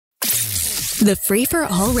The Free for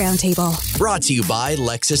All Roundtable. Brought to you by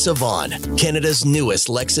Lexus Avon, Canada's newest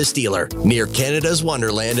Lexus dealer, near Canada's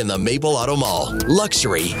Wonderland in the Maple Auto Mall.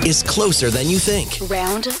 Luxury is closer than you think.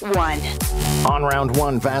 Round one. On round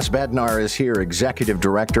one, Vass Bednar is here, Executive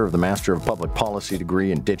Director of the Master of Public Policy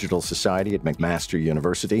degree in Digital Society at McMaster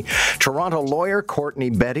University. Toronto lawyer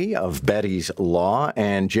Courtney Betty of Betty's Law,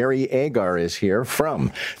 and Jerry Agar is here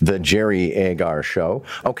from the Jerry Agar Show.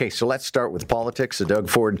 Okay, so let's start with politics. The Doug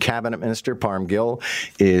Ford Cabinet Minister, Parm Gill,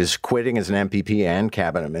 is quitting as an MPP and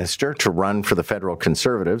Cabinet Minister to run for the Federal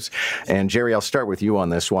Conservatives. And Jerry, I'll start with you on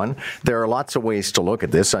this one. There are lots of ways to look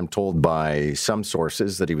at this. I'm told by some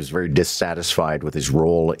sources that he was very dissatisfied with his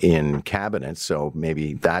role in cabinet, so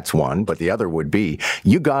maybe that's one. But the other would be,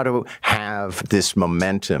 you got to have this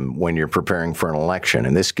momentum when you're preparing for an election,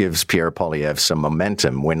 and this gives Pierre Poilievre some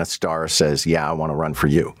momentum when a star says, yeah, I want to run for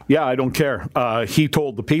you. Yeah, I don't care. He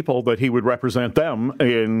told the people that he would represent them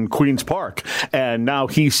in Queen's Park, and now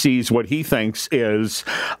he sees what he thinks is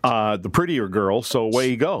the prettier girl, so away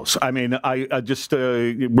he goes. I mean, I just,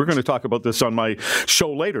 we're going to talk about this on my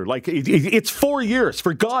show later. Like, it's 4 years.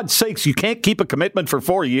 For God's sakes, you can't keep a commitment for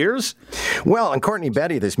 4 years? Well, and Courtney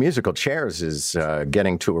Betty, this musical chairs is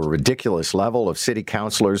getting to a ridiculous level of city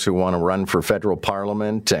councillors who want to run for federal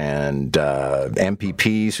parliament and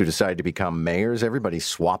MPPs who decide to become mayors. Everybody's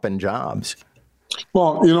swapping jobs.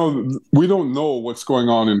 Well, you know, we don't know what's going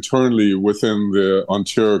on internally within the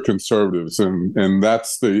Ontario Conservatives, and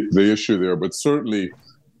that's the issue there. But certainly,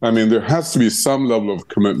 I mean, there has to be some level of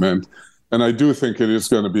commitment, and I do think it is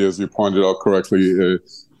going to be, as you pointed out correctly,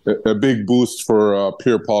 a big boost for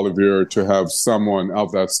Pierre Poilievre to have someone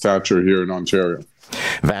of that stature here in Ontario.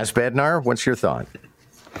 Vass Bednar, what's your thought?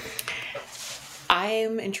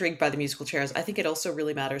 I'm intrigued by the musical chairs. I think it also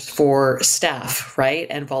really matters for staff, right?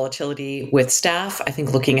 And volatility with staff. I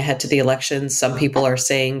think looking ahead to the elections, some people are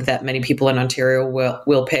saying that many people in Ontario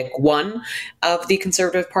will pick one of the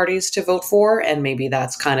Conservative parties to vote for. And maybe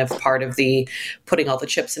that's kind of part of the putting all the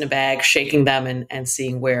chips in a bag, shaking them and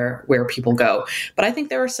seeing where people go. But I think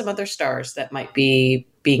there are some other stars that might be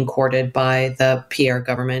being courted by the Pierre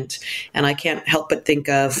government. And I can't help but think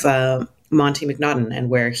of Monty McNaughton and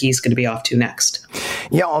where he's going to be off to next.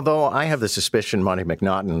 Yeah, although I have the suspicion Monty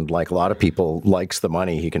McNaughton, like a lot of people, likes the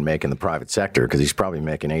money he can make in the private sector because he's probably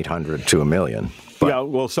making $800 to $1 million. But, yeah,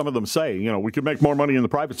 well, some of them say, you know, we could make more money in the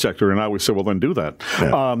private sector, and I always say, well, then do that.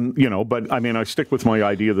 Yeah. You know, but I mean, I stick with my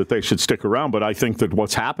idea that they should stick around, but I think that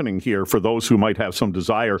what's happening here, for those who might have some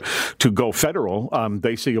desire to go federal,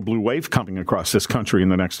 they see a blue wave coming across this country in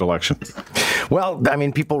the next election. Well, I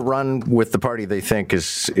mean, people run with the party they think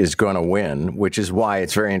is going to win, which is why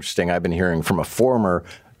it's very interesting. I've been hearing from a former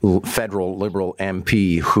federal Liberal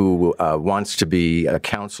MP who wants to be a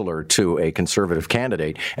counselor to a Conservative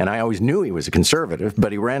candidate. And I always knew he was a Conservative,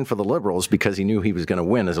 but he ran for the Liberals because he knew he was going to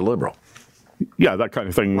win as a Liberal. Yeah, that kind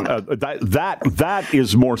of thing. That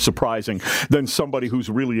is more surprising than somebody who's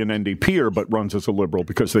really an NDPer but runs as a Liberal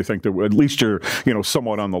because they think that at least you're, you know,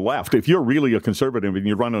 somewhat on the left. If you're really a Conservative and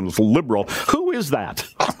you're running as a Liberal, who is that?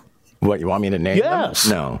 What, you want me to name yes.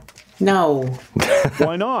 them? No.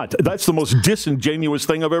 Why not? That's the most disingenuous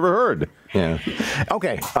thing I've ever heard. Yeah.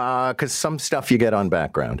 Okay, because some stuff you get on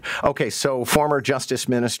background. Okay, so former Justice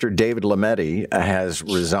Minister David Lametti has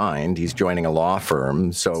resigned. He's joining a law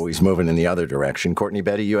firm, so he's moving in the other direction. Courtney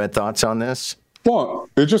Betty, you had thoughts on this? Well,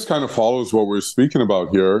 it just kind of follows what we're speaking about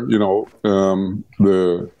here. You know,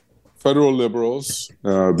 the federal Liberals,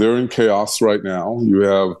 they're in chaos right now. You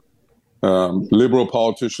have Liberal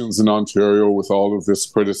politicians in Ontario with all of this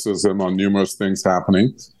criticism on numerous things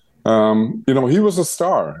happening. You know, he was a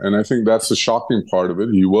star, and I think that's the shocking part of it.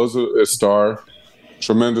 He was a star,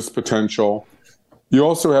 tremendous potential. You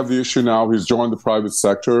also have the issue now, he's joined the private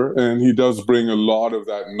sector, and he does bring a lot of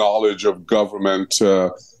that knowledge of government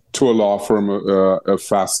to a law firm of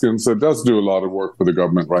Faskins that does do a lot of work for the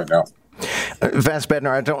government right now. Vass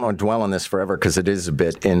Bednar, I don't want to dwell on this forever because it is a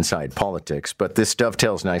bit inside politics, but this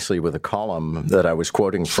dovetails nicely with a column that I was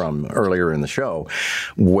quoting from earlier in the show,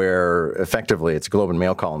 where effectively it's a Globe and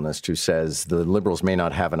Mail columnist who says the Liberals may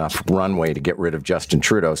not have enough runway to get rid of Justin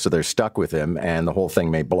Trudeau, so they're stuck with him and the whole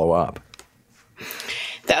thing may blow up.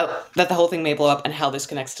 That the whole thing may blow up and how this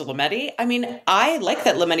connects to Lametti. I mean, I like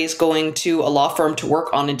that Lametti is going to a law firm to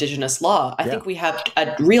work on Indigenous law. I think we have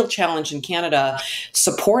a real challenge in Canada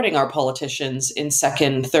supporting our politicians in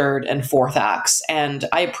second, third, and fourth acts. And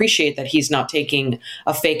I appreciate that he's not taking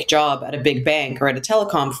a fake job at a big bank or at a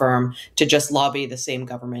telecom firm to just lobby the same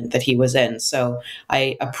government that he was in. So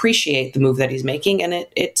I appreciate the move that he's making, and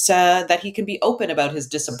it's that he can be open about his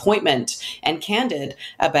disappointment and candid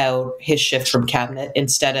about his shift from cabinet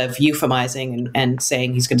instead of euphemizing and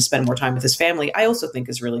saying he's going to spend more time with his family, I also think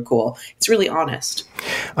is really cool. It's really honest.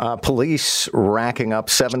 Police racking up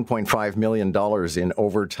 $7.5 million in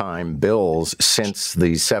overtime bills since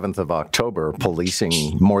the 7th of October,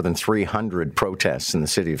 policing more than 300 protests in the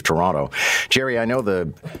city of Toronto. Jerry, I know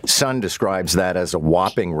the Sun describes that as a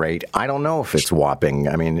whopping rate. I don't know if it's whopping.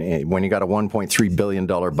 I mean, when you got a $1.3 billion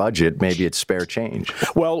budget, maybe it's spare change.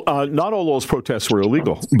 Well, not all those protests were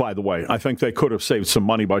illegal, by the way. I think they could have saved some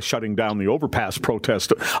money by shutting down the overpass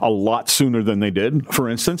protest a lot sooner than they did. For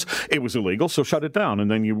instance, it was illegal, so shut it down,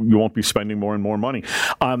 and then you won't be spending more and more money.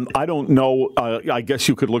 I don't know. I guess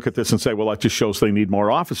you could look at this and say, well, that just shows they need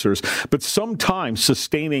more officers. But sometimes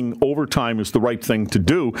sustaining overtime is the right thing to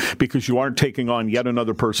do because you aren't taking on yet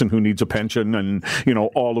another person who needs a pension and,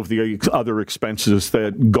 all of the other expenses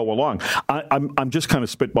that go along. I'm just kind of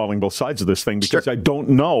spitballing both sides of this thing because I don't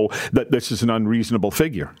know that this is an unreasonable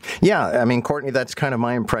figure. Yeah, I mean, Courtney, that's kind of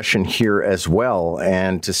my impression here as well.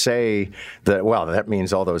 And to say that, well, that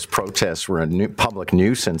means all those protests were a public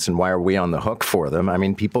nuisance and why are we on the hook for them? I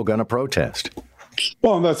mean, people going to protest.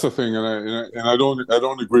 Well, that's the thing, and I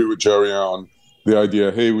don't agree with Jerry on the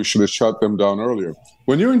idea, hey, we should have shut them down earlier.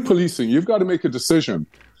 When you're in policing, you've got to make a decision.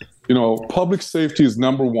 Public safety is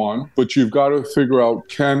number one, but you've got to figure out,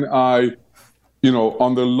 can I,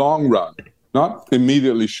 on the long run, not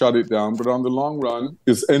immediately shut it down, but on the long run,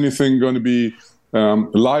 is anything going to be,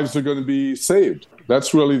 lives are going to be saved?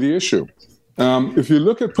 That's really the issue. If you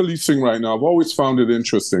look at policing right now, I've always found it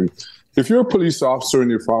interesting. If you're a police officer and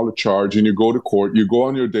you file a charge and you go to court, you go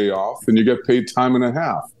on your day off and you get paid time and a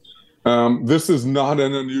half. This is not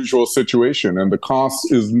an unusual situation, and the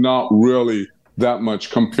cost is not really that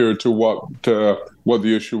much compared to what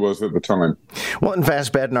the issue was at the time. Well, in Vass,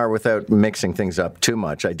 Bednar, without mixing things up too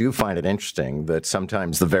much, I do find it interesting that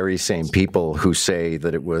sometimes the very same people who say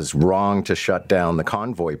that it was wrong to shut down the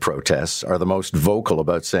convoy protests are the most vocal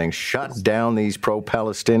about saying, shut down these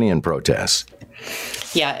pro-Palestinian protests.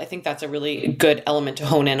 Yeah, I think that's a really good element to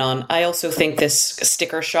hone in on. I also think this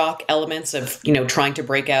sticker shock elements of, trying to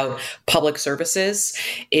break out public services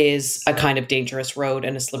is a kind of dangerous road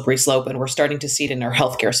and a slippery slope. And we're starting to see it in our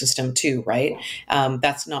healthcare system too, right?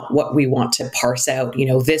 That's not what we want to parse out.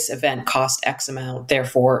 This event cost X amount,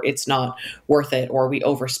 therefore it's not worth it, or we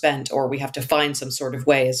overspent, or we have to find some sort of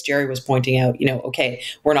way, as Jerry was pointing out, okay,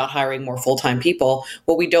 we're not hiring more full-time people.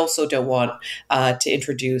 Well, we also don't want to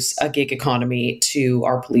introduce a gig economy to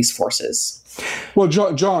our police forces. Well,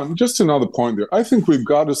 John, just another point there. I think we've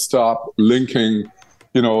got to stop linking,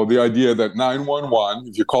 the idea that 911,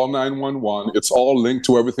 if you call 911, it's all linked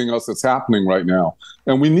to everything else that's happening right now.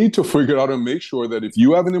 And we need to figure out and make sure that if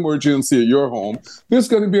you have an emergency at your home, there's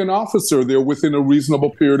going to be an officer there within a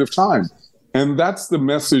reasonable period of time. And that's the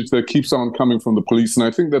message that keeps on coming from the police. And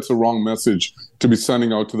I think that's a wrong message to be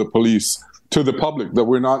sending out to the police, to the public, that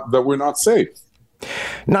we're not safe.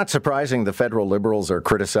 Not surprising, the federal Liberals are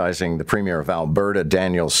criticizing the Premier of Alberta,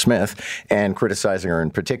 Danielle Smith, and criticizing her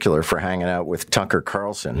in particular for hanging out with Tucker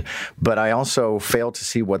Carlson. But I also fail to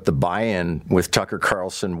see what the buy-in with Tucker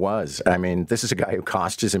Carlson was. I mean, this is a guy who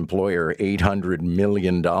cost his employer $800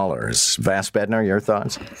 million. Vass, Bednar, your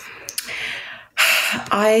thoughts?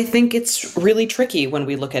 I think it's really tricky when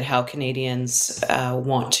we look at how Canadians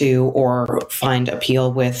want to or find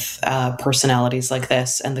appeal with personalities like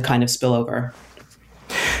this and the kind of spillover.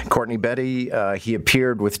 Courtney Betty, he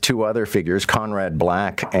appeared with two other figures, Conrad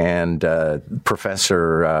Black and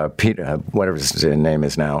Professor Peter, whatever his name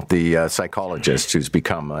is now, the psychologist who's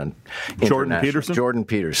become an Jordan Peterson. Jordan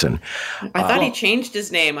Peterson. I thought he changed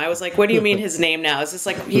his name. I was like, what do you mean his name now? Is this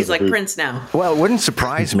like he's like Prince now? Well, it wouldn't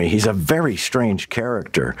surprise me. He's a very strange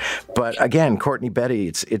character. But again, Courtney Betty,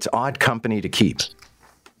 it's odd company to keep.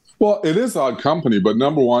 Well, it is odd company, but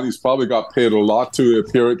number one, he's probably got paid a lot to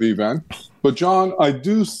appear at the event. But John, I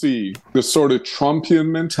do see this sort of Trumpian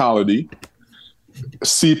mentality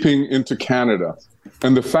seeping into Canada.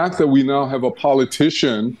 And the fact that we now have a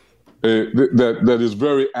politician that is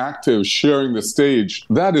very active sharing the stage,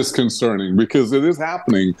 that is concerning because it is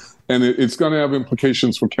happening and it's going to have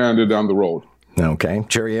implications for Canada down the road. Okay.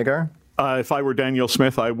 Jerry Agar? If I were Danielle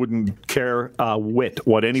Smith, I wouldn't care a whit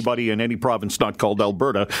what anybody in any province not called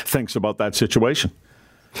Alberta thinks about that situation.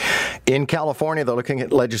 In California, they're looking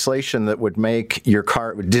at legislation that would make your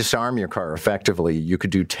car, disarm your car effectively. You could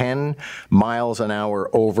do 10 miles an hour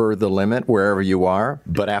over the limit wherever you are,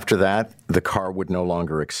 but after that, the car would no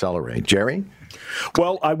longer accelerate. Jerry?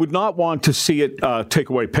 Well, I would not want to see it take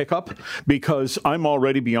away pickup, because I'm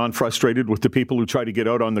already beyond frustrated with the people who try to get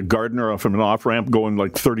out on the Gardner from an off-ramp going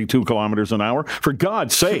like 32 kilometers an hour. For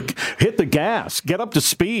God's sake, hit the gas, get up to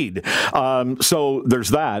speed. So there's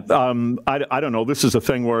that. I don't know. This is a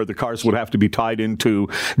thing where the cars would have to be tied into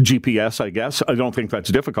GPS, I guess. I don't think that's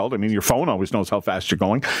difficult. I mean, your phone always knows how fast you're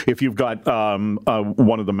going. If you've got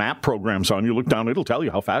one of the map programs on, you look down, it'll tell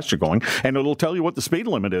you how fast you're going, and it'll tell you what the speed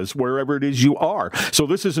limit is wherever it is you are. So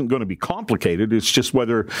this isn't going to be complicated. It's just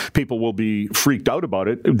whether people will be freaked out about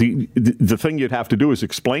it. The thing you'd have to do is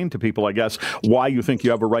explain to people, I guess, why you think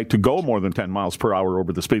you have a right to go more than 10 miles per hour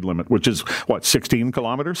over the speed limit, which is, 16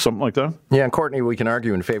 kilometers, something like that? Yeah, and Courtney, we can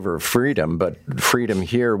argue in favor of freedom, but freedom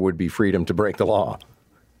here would be freedom to break the law.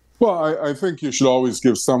 Well, I think you should always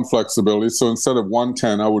give some flexibility. So instead of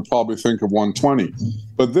 110, I would probably think of 120.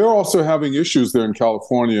 But they're also having issues there in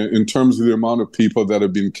California in terms of the amount of people that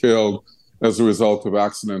have been killed as a result of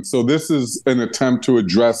accidents. So this is an attempt to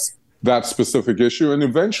address that specific issue. And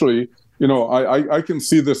eventually, I can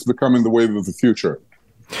see this becoming the wave of the future.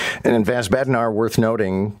 And in Vass, Bednar, worth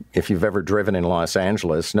noting, if you've ever driven in Los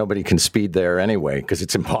Angeles, nobody can speed there anyway because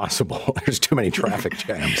it's impossible. There's too many traffic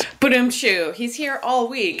jams. Boom-shoo. He's here all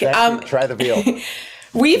week. Try the veal.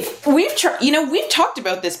 We've talked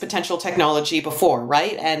about this potential technology before,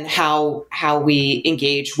 right? And how we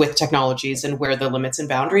engage with technologies and where the limits and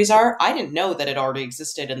boundaries are. I didn't know that it already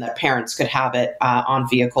existed and that parents could have it on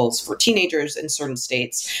vehicles for teenagers in certain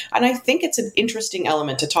states. And I think it's an interesting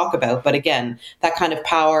element to talk about. But again, that kind of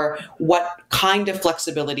power, what kind of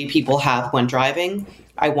flexibility people have when driving,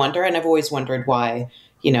 I wonder. And I've always wondered why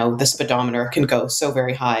the speedometer can go so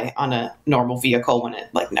very high on a normal vehicle when it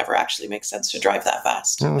never actually makes sense to drive that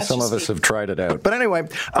fast. Well, some of us have tried it out. But anyway.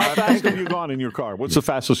 How fast have you gone in your car? What's the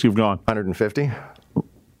fastest you've gone? 150.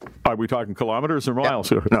 Are we talking kilometers or miles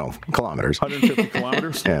here? No, kilometers. 150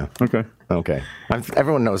 kilometers? Yeah. Okay.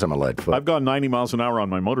 Everyone knows I'm a lead foot. I've gone 90 miles an hour on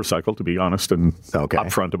my motorcycle, to be honest, and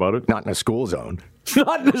upfront about it. Not in a school zone.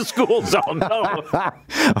 Not in a school zone, no.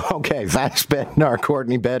 Okay, Vass, Bednar,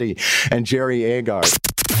 Courtney, Betty, and Jerry Agar.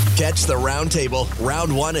 Catch the Roundtable,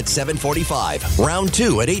 round 1 at 7:45, round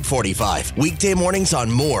 2 at 8:45. Weekday mornings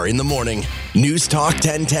on More in the Morning. News Talk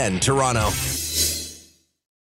 1010 Toronto.